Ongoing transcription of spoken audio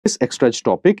This extract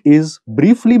topic is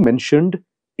briefly mentioned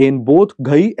in both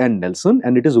Ghai and Nelson,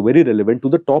 and it is very relevant to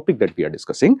the topic that we are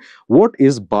discussing. What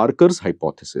is Barker's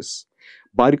hypothesis?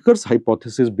 Barker's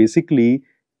hypothesis basically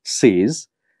says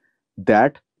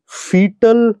that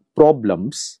fetal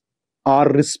problems are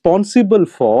responsible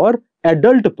for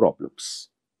adult problems,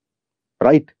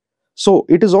 right? So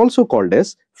it is also called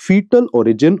as fetal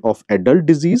origin of adult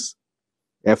disease,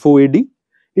 FOAD.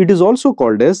 It is also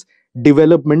called as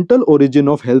developmental origin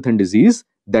of health and disease,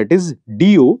 that is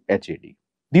DOHaD.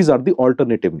 These are the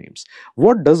alternative names.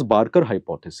 What does Barker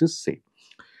hypothesis say?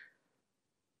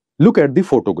 Look at the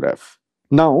photograph.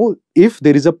 Now, if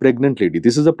there is a pregnant lady,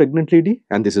 this is a pregnant lady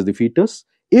and this is the fetus.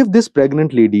 If this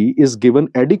pregnant lady is given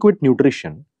adequate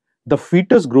nutrition, the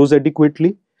fetus grows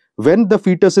adequately. When the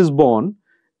fetus is born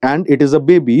and it is a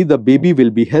baby, the baby will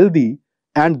be healthy,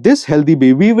 and this healthy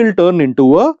baby will turn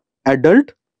into a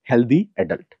healthy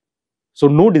adult. So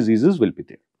no diseases will be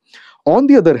there. On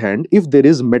the other hand, if there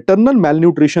is maternal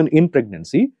malnutrition in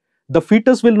pregnancy, the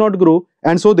fetus will not grow,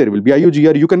 and so there will be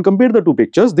IUGR. You can compare the two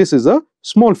pictures. This is a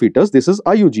small fetus, this is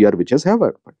IUGR which has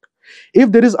happened.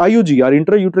 If there is IUGR,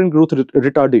 intrauterine growth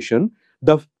retardation,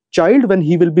 the child, when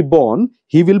he will be born,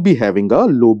 he will be having a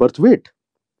low birth weight.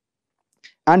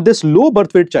 And this low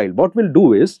birth weight child, what will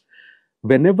do is,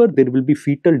 whenever there will be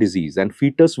fetal disease and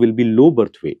fetus will be low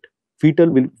birth weight,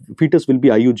 fetus will be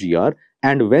IUGR,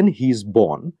 and when he is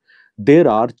born, there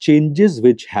are changes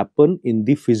which happen in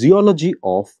the physiology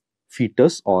of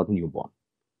fetus or newborn.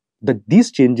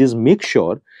 These changes make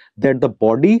sure that the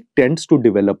body tends to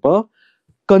develop a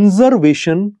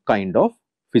conservation kind of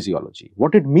physiology.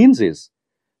 What it means is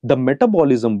the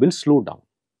metabolism will slow down.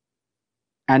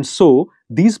 And so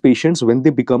these patients, when they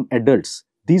become adults,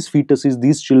 these fetuses,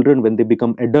 these children, when they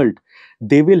become adult,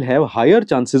 they will have higher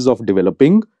chances of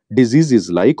developing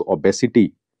diseases like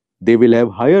obesity. They will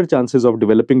have higher chances of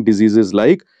developing diseases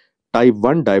like type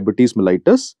 1 diabetes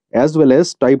mellitus as well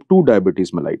as type 2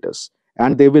 diabetes mellitus.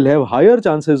 And they will have higher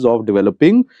chances of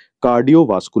developing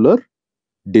cardiovascular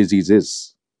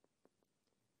diseases.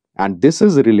 And this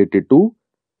is related to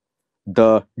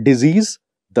the disease,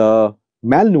 the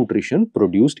malnutrition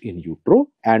produced in utero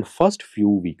and first few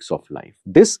weeks of life.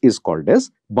 This is called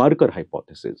as Barker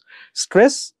hypothesis.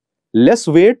 Stress, less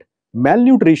weight,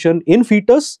 malnutrition in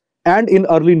fetus and in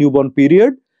early newborn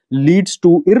period leads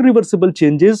to irreversible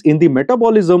changes in the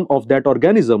metabolism of that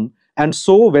organism, and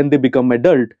so when they become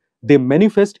adult, they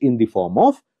manifest in the form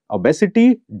of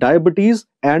obesity, diabetes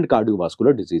and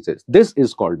cardiovascular diseases. This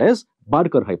is called as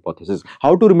Barker hypothesis.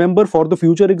 How to remember for the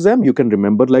future exam? You can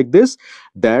remember like this,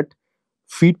 that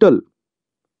fetal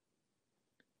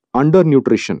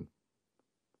undernutrition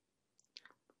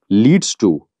leads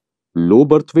to low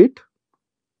birth weight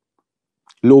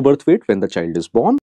when the child is born.